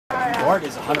Bart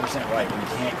is 100% right. We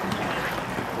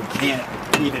can't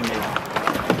even make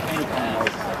any kind of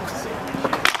noise.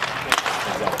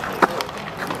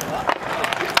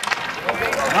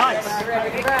 Nice.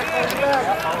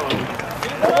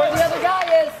 Where the other guy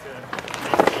is.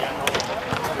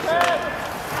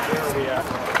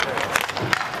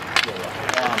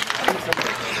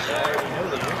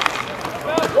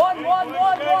 One.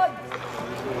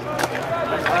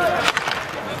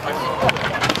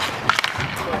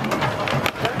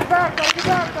 Back.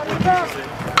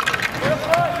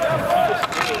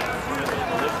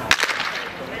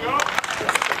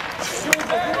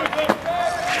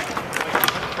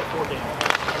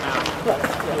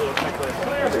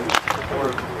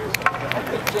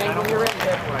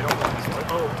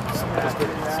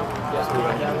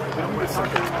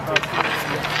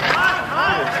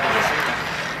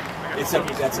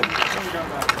 That's a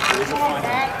fine.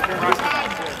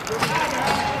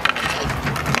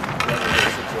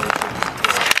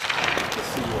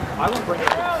 I won't bring it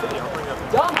up.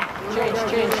 Done.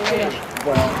 Change.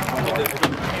 Well,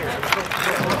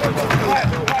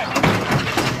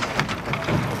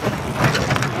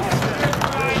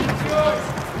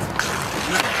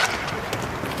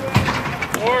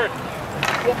 Forward.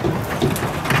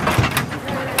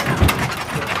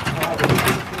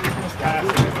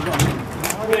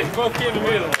 They both came to me.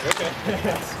 Okay.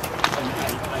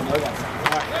 I know that.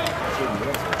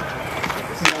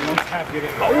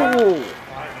 Oh!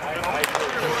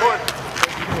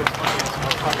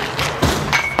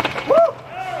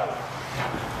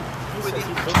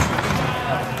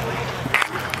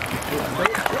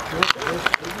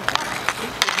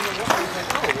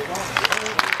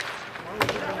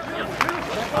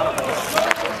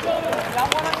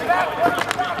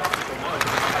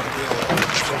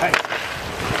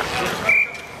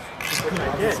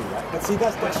 But see,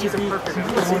 that's what she's a perfect.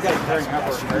 See that during half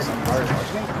of right?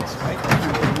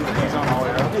 He's on all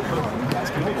air.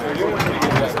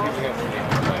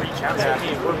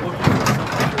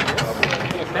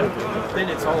 Then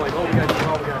it's all like, oh, we got to do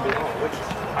all we got to do, which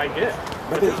I get.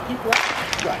 But there's people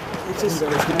right. It's just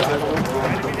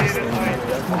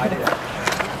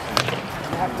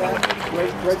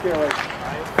right there,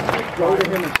 like, go to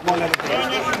him and come on over.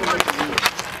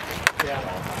 Yeah.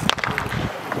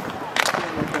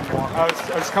 I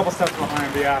was a couple steps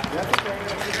behind, but yeah.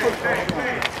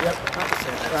 Yep.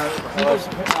 He was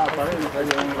hitting out better than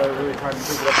everyone really trying to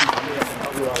pick it up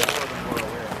and do all that.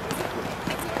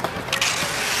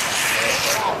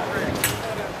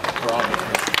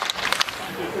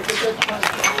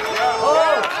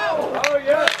 Oh,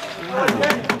 yeah.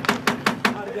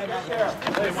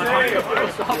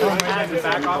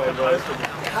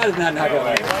 How did that not go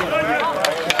right?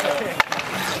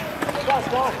 Go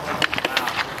forward.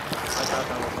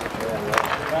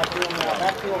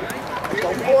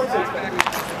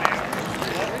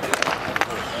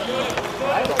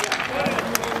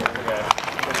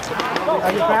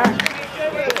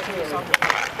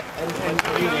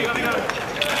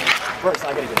 First, I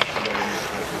gotta get it.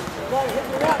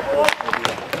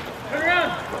 Turn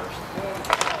around.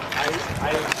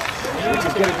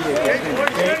 It's gonna be a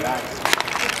great guy.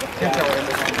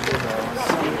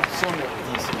 So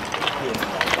decent.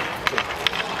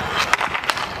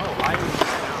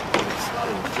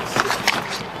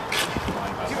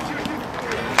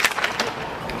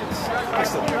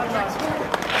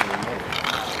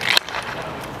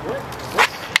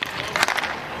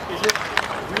 Is it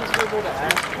reasonable to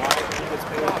ask why he gets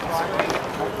paid off?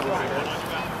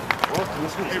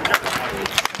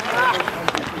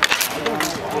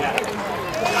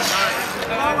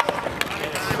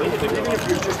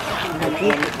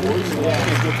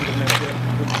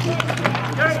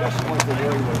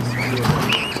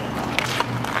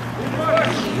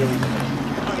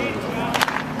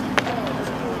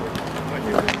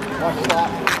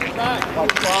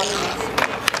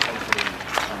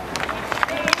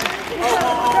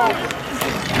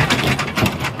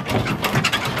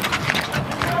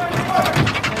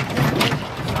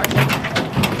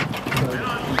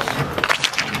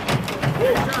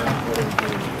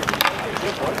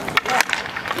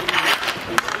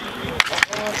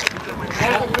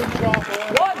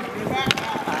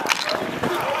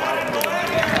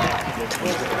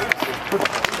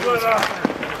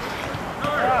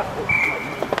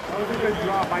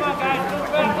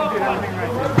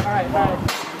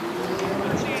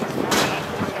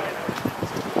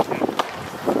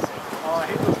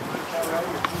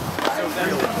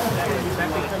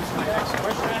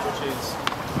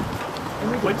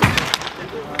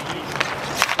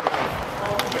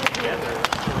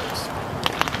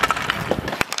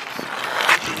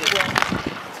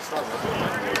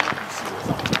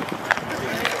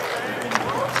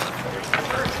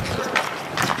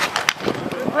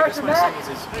 Get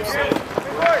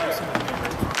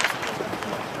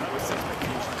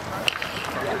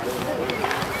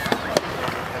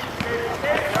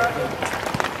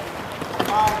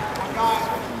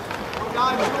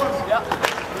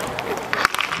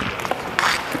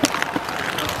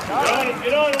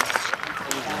on him.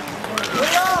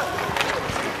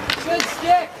 Good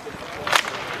stick.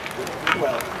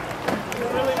 Well.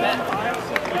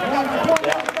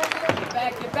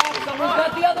 Get back. Someone's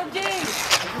got the other team.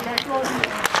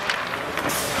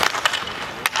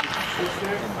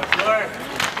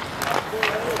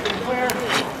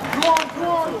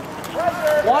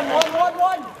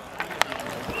 One.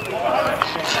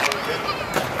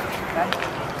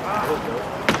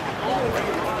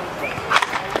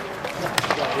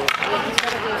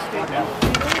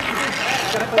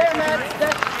 There, Matt.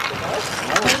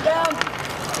 Stand down.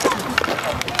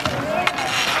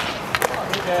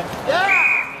 Yeah.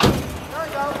 There we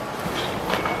go.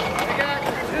 We got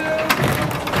two.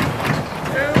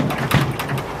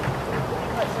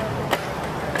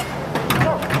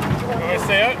 You want to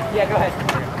say it? Yeah, go ahead.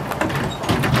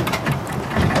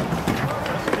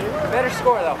 Better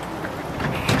score though.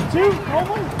 2, 1.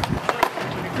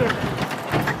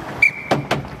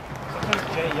 Sometimes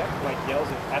Jay yells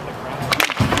at the crowd.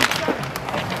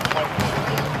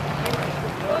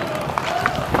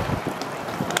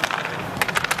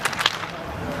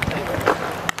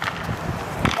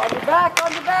 On your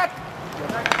back.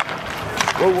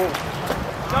 Whoa.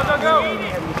 Go.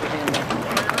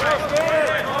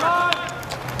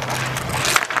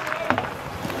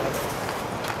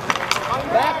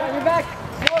 On your back.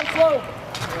 Slow.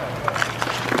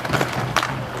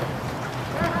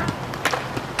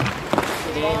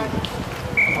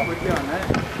 With you on that.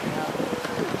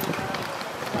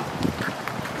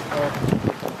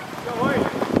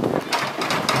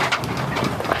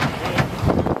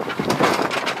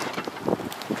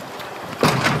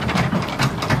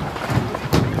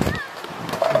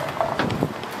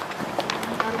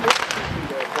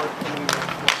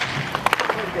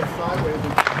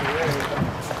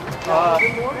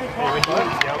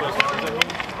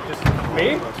 Me?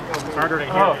 It's harder to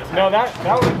hear. Oh, no, that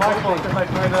was my fault because I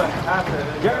tried to pass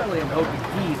it. Generally, I'm hoping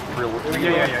he's real.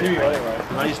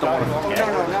 Yeah. I just don't want to forget.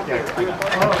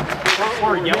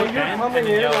 Or Yeah, yell you're at Ben coming and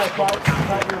in, yell I at thought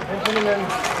you were pitching, and then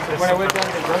when I went down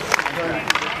to the brush,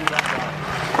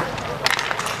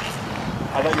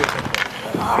 I thought you were pitching.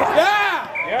 Yeah!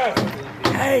 Yes!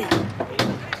 Hey!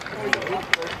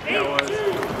 that was.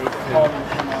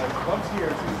 Once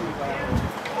here,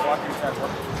 walking that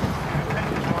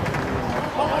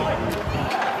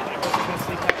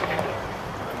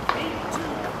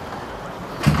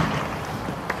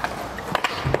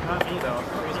Not me though. I'm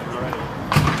freezing already.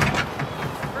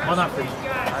 Well, not freezing.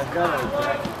 I've got a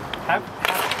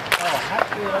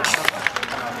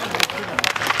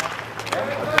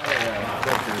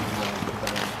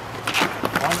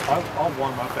I'll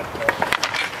warm up at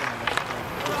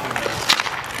 15 minutes.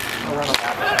 I'll run a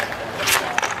lap.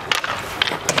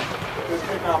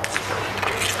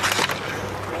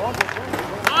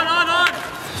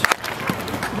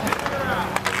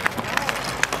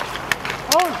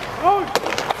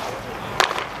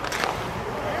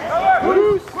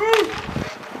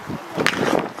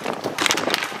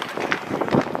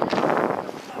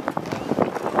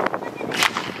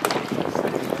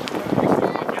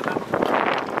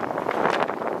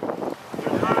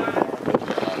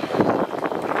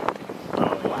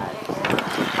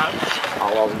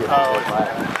 I'll always get flat.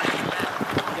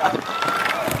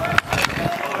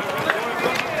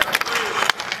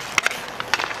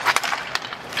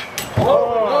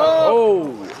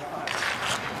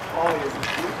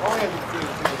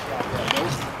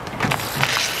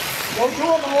 Go to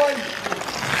him, Lloyd!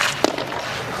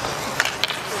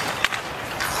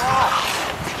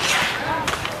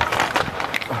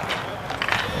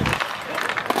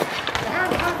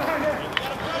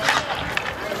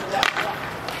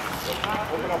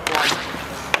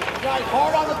 Guys,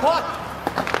 hard on the puck.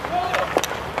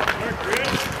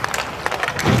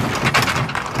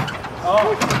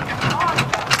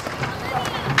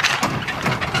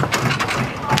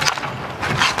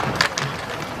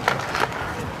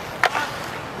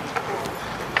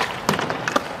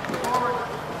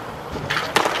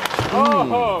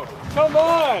 Oh, come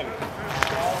on!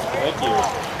 Thank you. You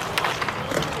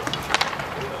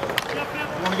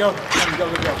want to go? Go.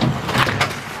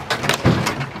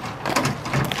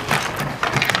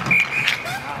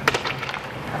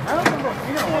 I don't remember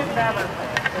feeling like that.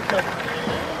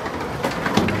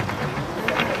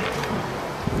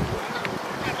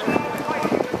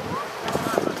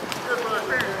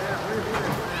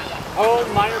 Oh,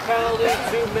 minor penalty. Penalty,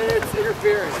 2 minutes,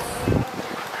 interference.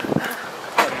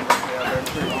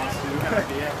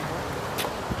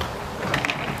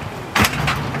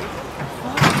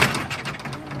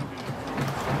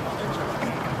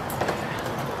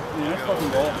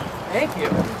 Thank you.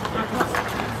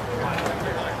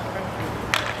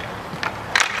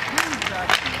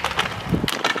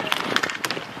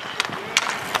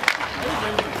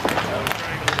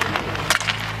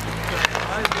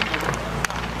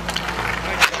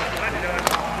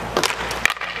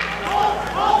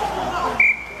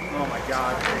 Oh my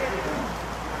God.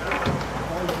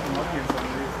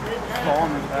 Ball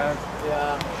in his head.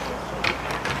 Yeah.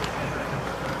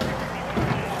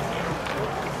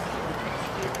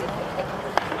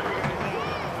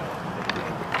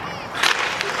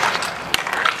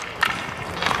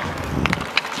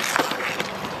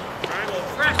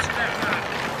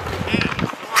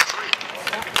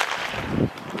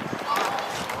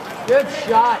 Good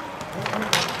shot.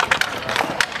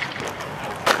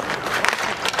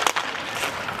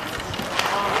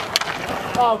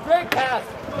 Oh, great pass.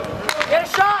 Get a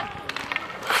shot.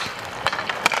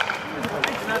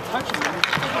 He's not touching him.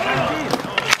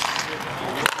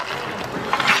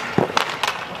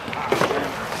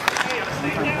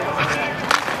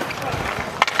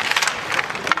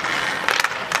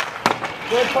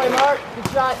 Good play, Mark. Good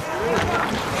shot.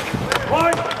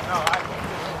 One.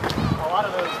 A lot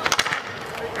of those.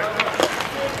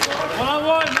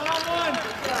 One-on-one.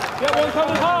 Get one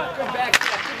coming hot. Good back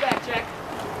check. Good back check.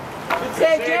 Good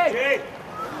save, Jay.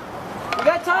 You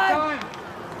got time.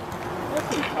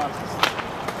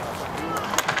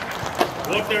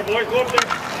 Go up there, boys. Go up there.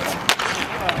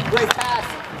 Great pass.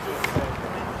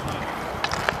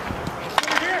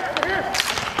 Over here.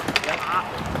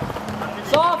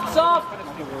 Soft.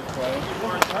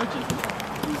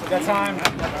 Got time.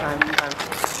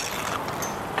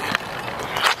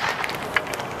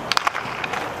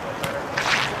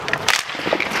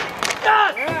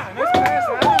 Yes! Yeah, nice pass,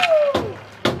 Adam.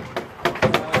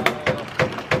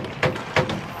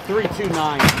 3-2-9.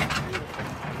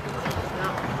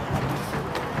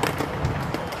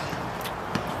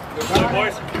 Good job,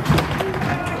 boys.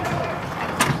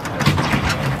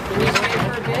 Can you stay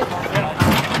for a bit?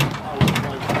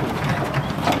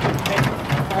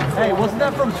 Hey, wasn't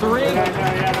that from 3? Yeah.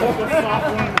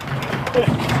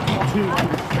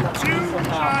 Two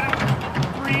shot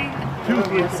it. 3,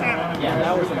 2, 7. Yeah,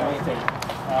 that was amazing.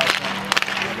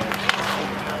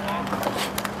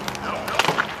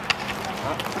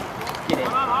 Get in.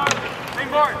 Big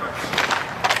board.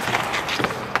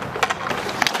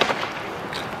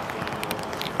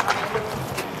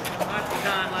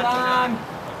 Time.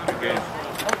 Good. Oh,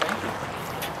 thank you.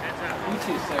 You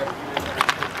too, sir.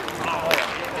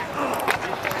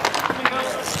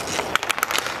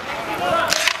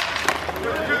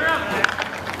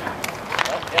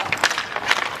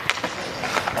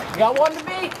 You got one to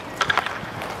beat.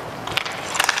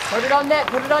 Put it on net.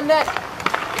 Put it on net.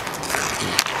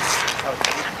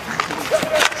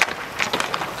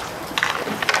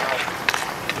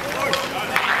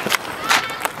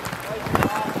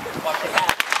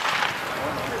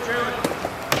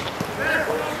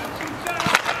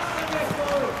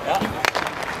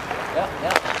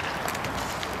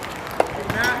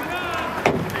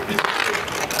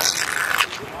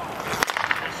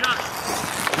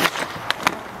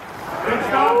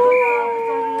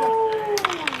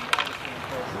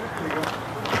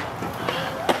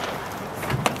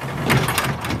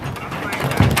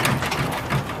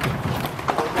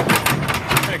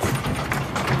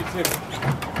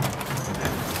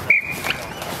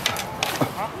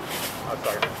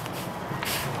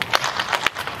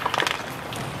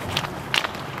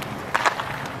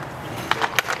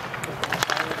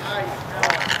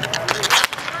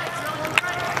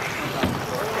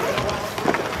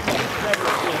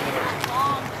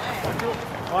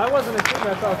 Well, I wasn't a team,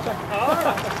 that's all I was checking.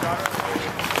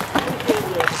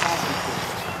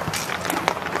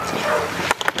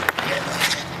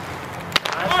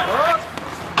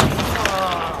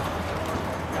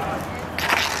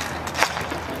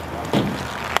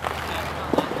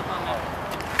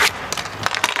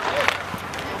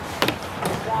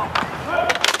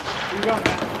 You go,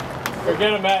 Matt.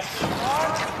 Forget him, Matt.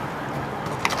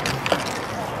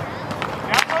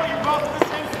 Careful, you're both in the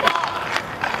same spot.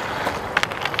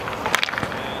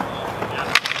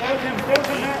 Stay with him,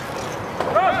 Matt.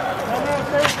 No,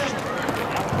 stay with him.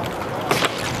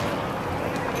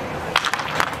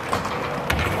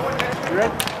 You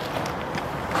ready?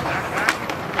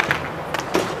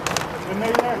 Good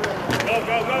night, there. Go.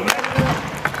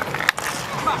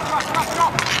 Come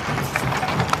on.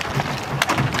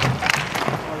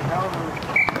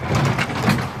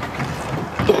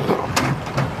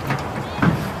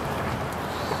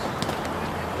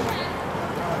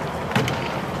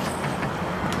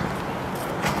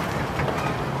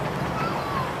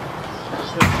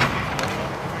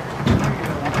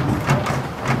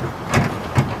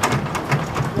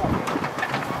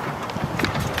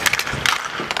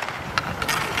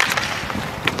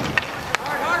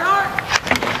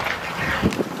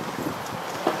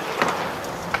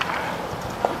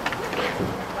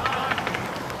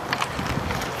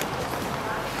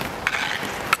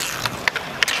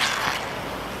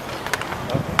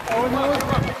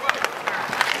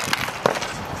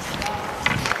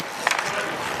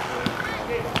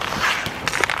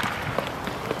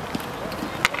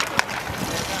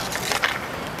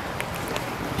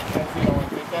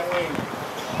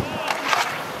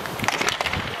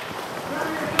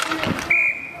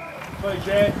 Play,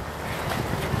 Jay.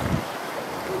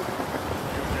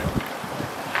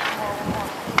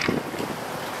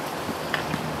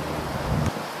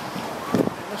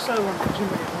 What's that one for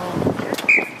Gemilli at home?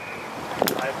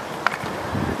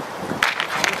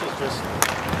 This is just.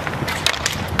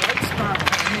 Right spot.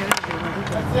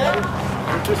 That's it?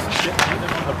 We're just getting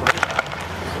them on the break.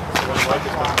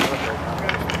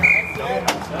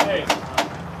 Hey.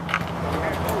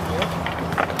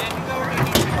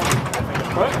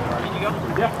 What? Can you go?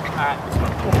 Yeah. Alright.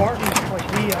 Well, Martin's like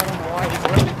me. I don't know why he's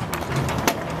late.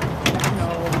 No,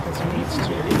 because he needs to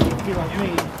be like me.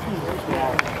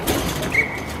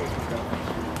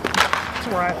 That's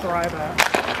where I thrive at.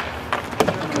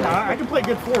 Yeah, I can play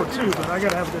good forward too, but I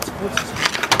gotta have a good support system.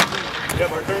 Yeah,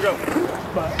 Mark, there you go.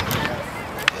 But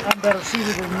I'm better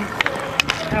suited than you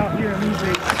out here in these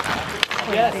eight.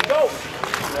 Yes, go!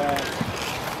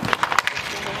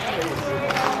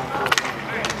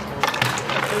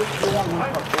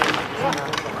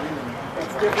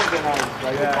 It's different than I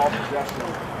all possession.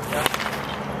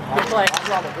 Good play. I'd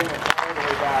rather bring it all the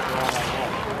way back around like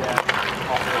that.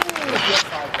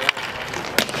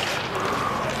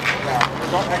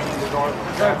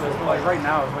 Like right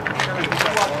now, it's like it's going to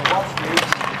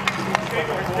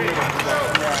be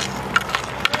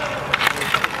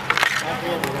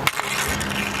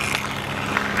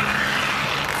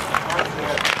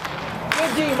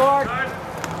Good D, Mark.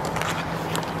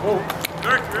 Whoa.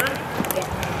 Dirk, you ready?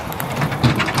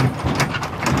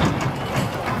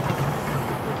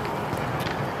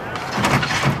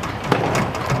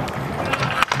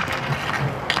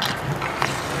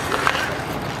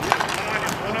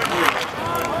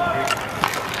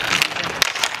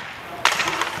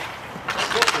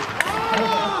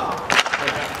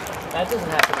 That doesn't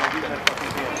happen.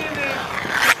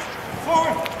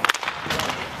 Forward.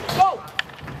 Go!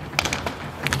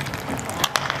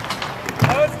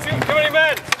 That's too many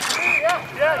men. Yeah.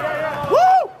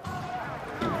 Woo!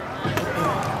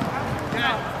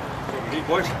 Deep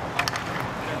boys.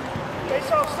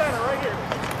 Face off center right here.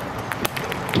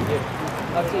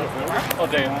 Up to you. Oh,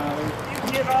 damn. You can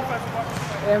get off as much.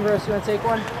 Ambrose, you want to take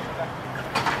one?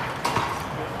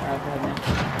 Alright, go ahead, man.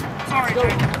 Sorry, Go.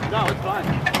 Jay. No, it's fine.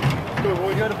 Good,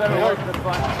 well, you had a better look, that's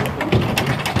fine.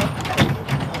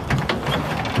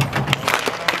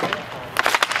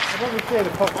 I've never played a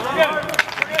couple.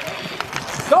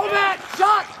 Go, Matt!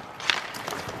 Shot!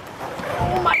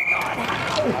 Oh my God!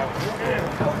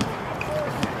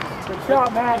 Good shot,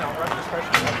 Matt.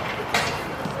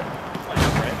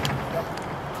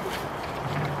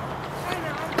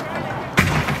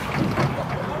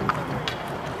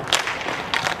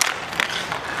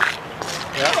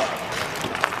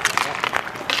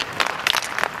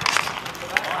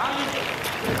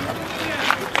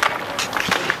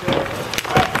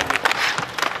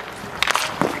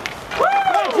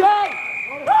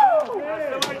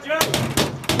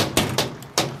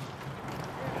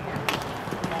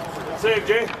 Save,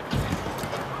 Jay.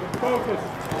 Focus.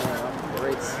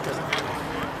 Great. In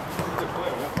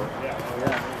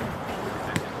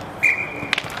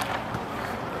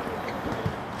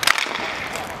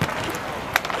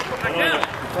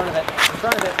front of it. In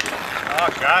front of it. Oh,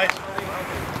 guys.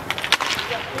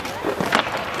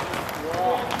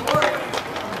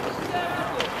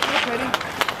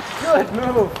 Good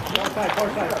move. Far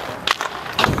side.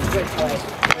 Good play.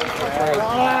 Good play. I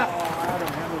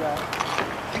don't handle that.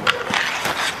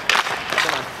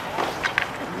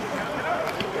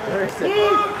 Where is it?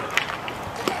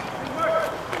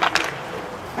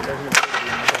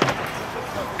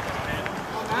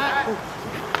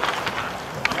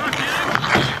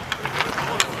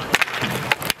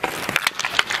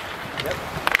 Yep.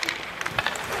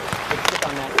 Good kick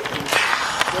on that.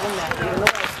 Give him that. Give him the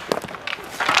right.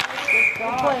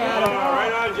 Good play, Adam.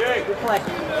 Right on, Jay. Good play.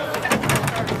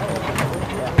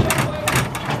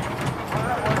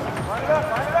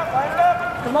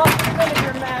 Come on, get in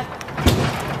here, Matt.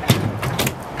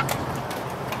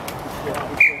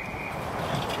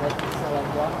 Let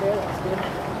walk there, that's good.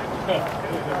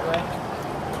 Good play.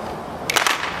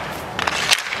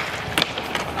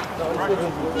 It's always good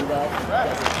when you do that.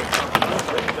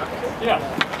 Yeah.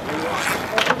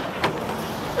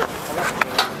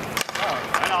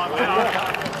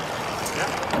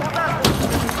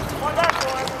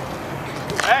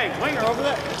 Hey, winger over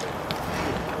there.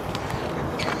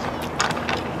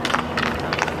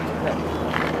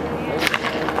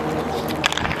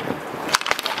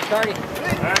 Starting. All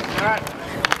right.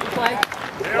 Good play.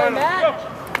 Good play, Matt.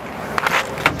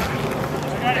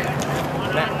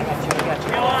 Matt, I got you.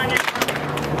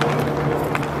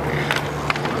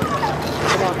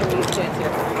 Come on, give me a chance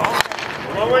here.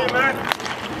 Come on with you, man.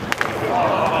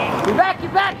 Good You're back,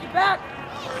 you're back, you're back!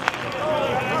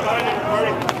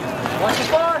 Watch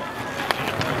the bar!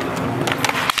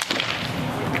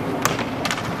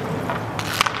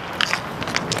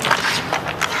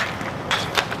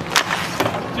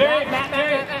 Matt.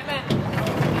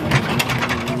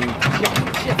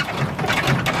 Shift.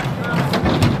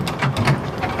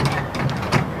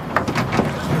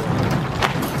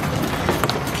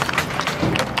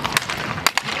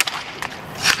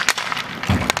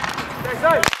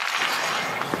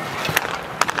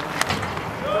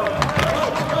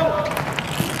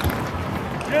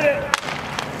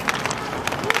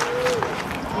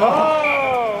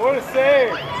 Oh, what a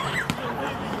save!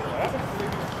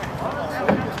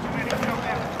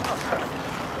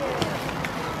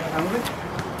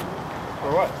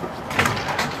 For what?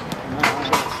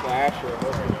 Slash or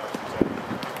whatever.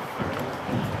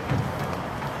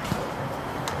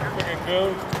 Looking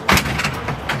good.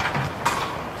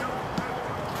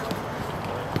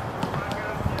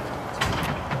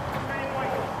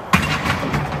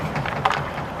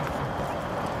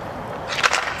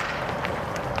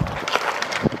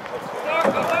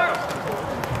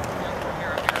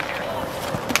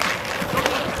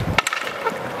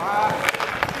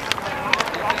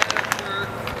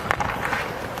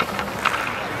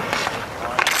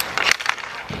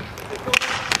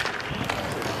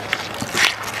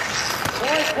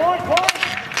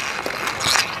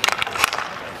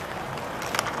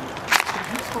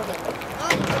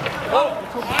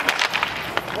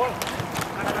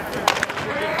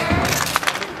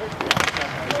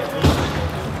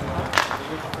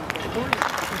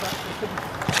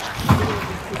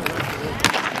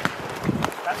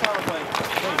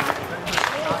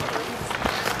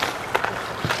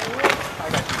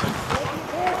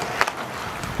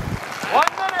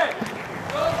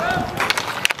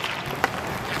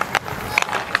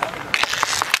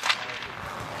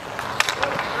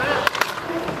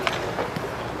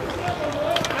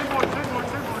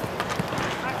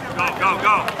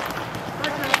 Go.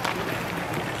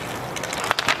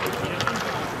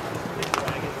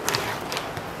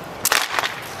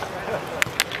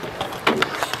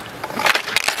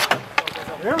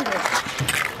 There we go.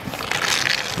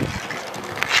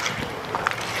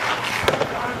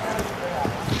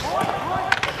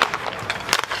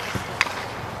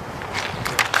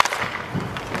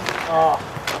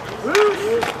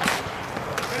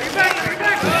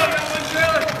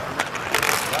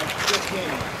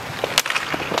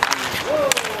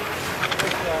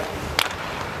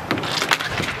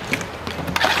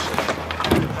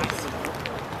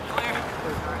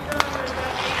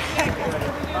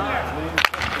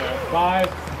 Five.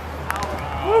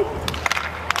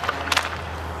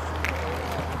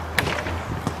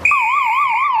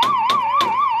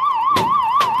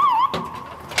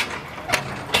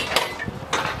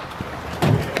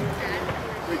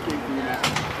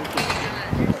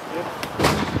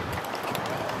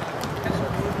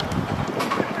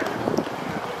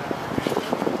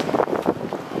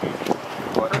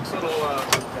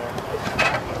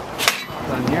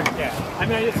 I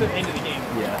mean, it's the end of the game.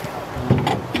 Yeah.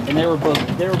 And they were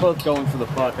both going for the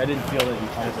puck. I didn't feel that he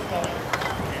had it.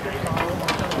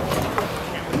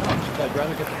 I'd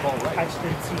rather get the ball right. I just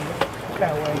didn't see it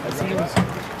that way because he was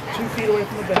 2 feet away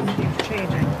from the bench. He was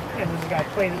changing, and the guy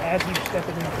played it as he was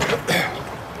stepping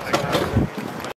in.